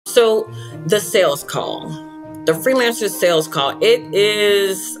So the sales call, the freelancer sales call, it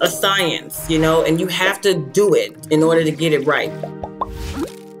is a science, and you have to do it in order to get it right.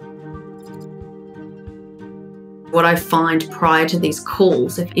 What I find prior to these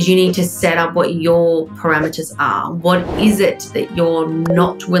calls is you need to set up what your parameters are. What is it that you're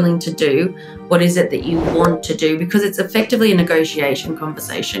not willing to do? What is it that you want to do? Because it's effectively a negotiation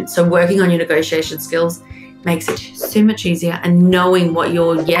conversation. So working on your negotiation skills makes it so much easier, and knowing what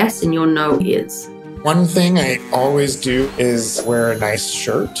your yes and your no is. One thing I always do is wear a nice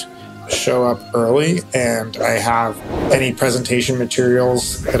shirt, show up early, and I have any presentation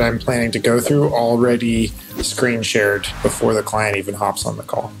materials that I'm planning to go through already screen shared before the client even hops on the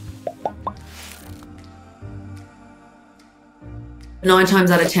call. 9 times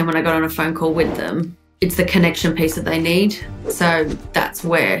out of 10 when I got on a phone call with them, it's the connection piece that they need. So that's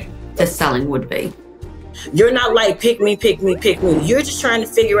where the selling would be. You're not like, pick me, pick me, pick me. You're just trying to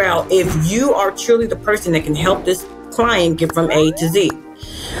figure out if you are truly the person that can help this client get from A to Z,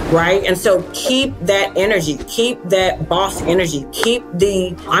 right? And so keep that energy, keep that boss energy, keep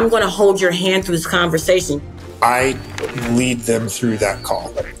the, I'm going to hold your hand through this conversation. I lead them through that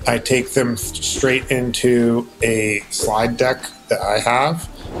call. I take them straight into a slide deck that I have.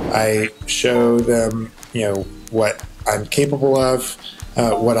 I show them, what I'm capable of,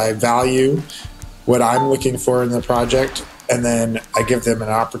 what I value, what I'm looking for in the project, and then I give them an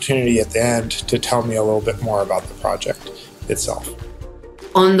opportunity at the end to tell me a little bit more about the project itself.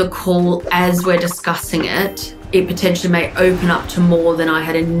 On the call, as we're discussing it, it potentially may open up to more than I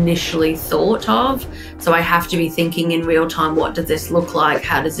had initially thought of. So I have to be thinking in real time, what does this look like?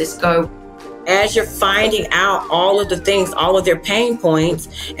 How does this go? As you're finding out all of the things, all of their pain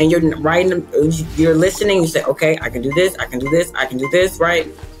points, and you're writing them, you're listening, you say, okay, I can do this, I can do this, I can do this, right?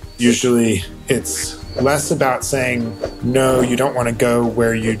 Usually it's less about saying, no, you don't want to go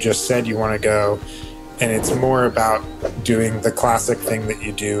where you just said you want to go. And it's more about doing the classic thing that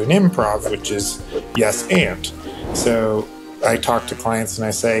you do in improv, which is yes and. So I talk to clients and I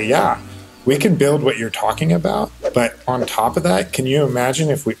say, yeah, we can build what you're talking about, but on top of that, can you imagine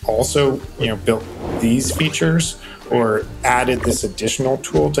if we also, built these features or added this additional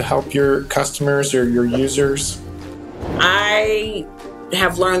tool to help your customers or your users? I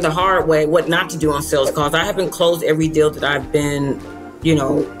have learned the hard way what not to do on sales calls. I haven't closed every deal that I've been,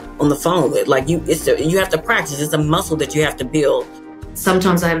 on the phone with. Like you have to practice. It's a muscle that you have to build.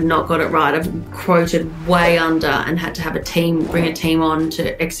 Sometimes I have not got it right. I've quoted way under and had to have bring a team on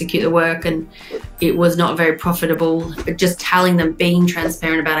to execute the work, and it was not very profitable. But just telling them, being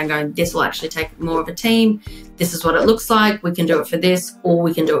transparent about it and going, this will actually take more of a team. This is what it looks like. We can do it for this, or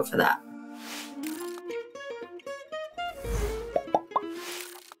we can do it for that.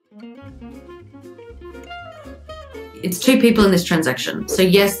 It's 2 people in this transaction. So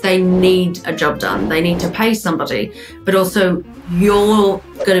yes, they need a job done. They need to pay somebody, but also you're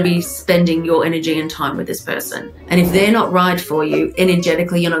going to be spending your energy and time with this person. And if they're not right for you,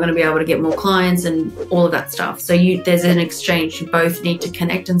 energetically, you're not going to be able to get more clients and all of that stuff. So there's an exchange. You both need to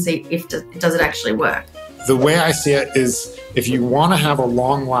connect and see if does it actually work. The way I see it is, if you want to have a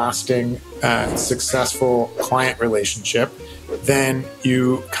long-lasting, successful client relationship, then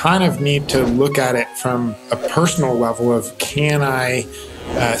you kind of need to look at it from a personal level of, can I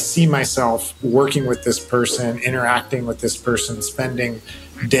see myself working with this person, interacting with this person, spending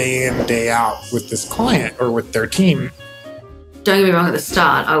day in, day out with this client or with their team? Don't get me wrong, at the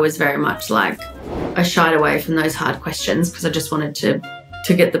start, I was very much like, I shied away from those hard questions because I just wanted to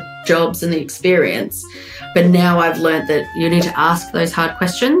get the jobs and the experience. But now I've learned that you need to ask those hard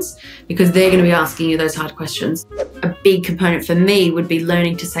questions because they're going to be asking you those hard questions. A big component for me would be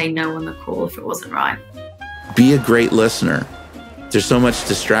learning to say no on the call if it wasn't right. Be a great listener. There's so much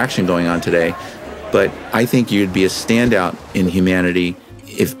distraction going on today, but I think you'd be a standout in humanity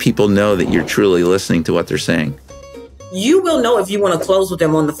if people know that you're truly listening to what they're saying. You will know if you want to close with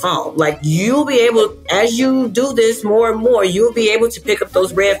them on the phone. Like, you'll be able, as you do this more and more, you'll be able to pick up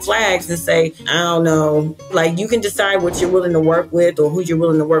those red flags and say, I don't know. Like, you can decide what you're willing to work with or who you're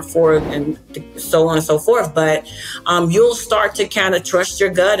willing to work for and so on and so forth. But you'll start to kind of trust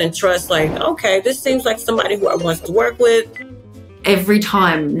your gut and trust, like, okay, this seems like somebody who I want to work with. Every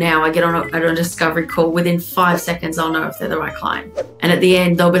time now I get on a discovery call, within 5 seconds, I'll know if they're the right client. And at the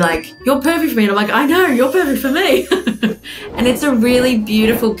end, they'll be like, you're perfect for me. And I'm like, I know, you're perfect for me. And it's a really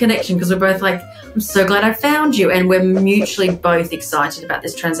beautiful connection because we're both like, I'm so glad I found you. And we're mutually both excited about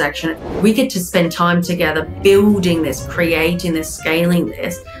this transaction. We get to spend time together building this, creating this, scaling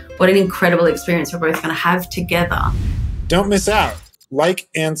this. What an incredible experience we're both going to have together. Don't miss out. Like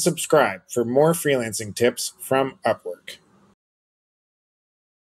and subscribe for more freelancing tips from Upwork.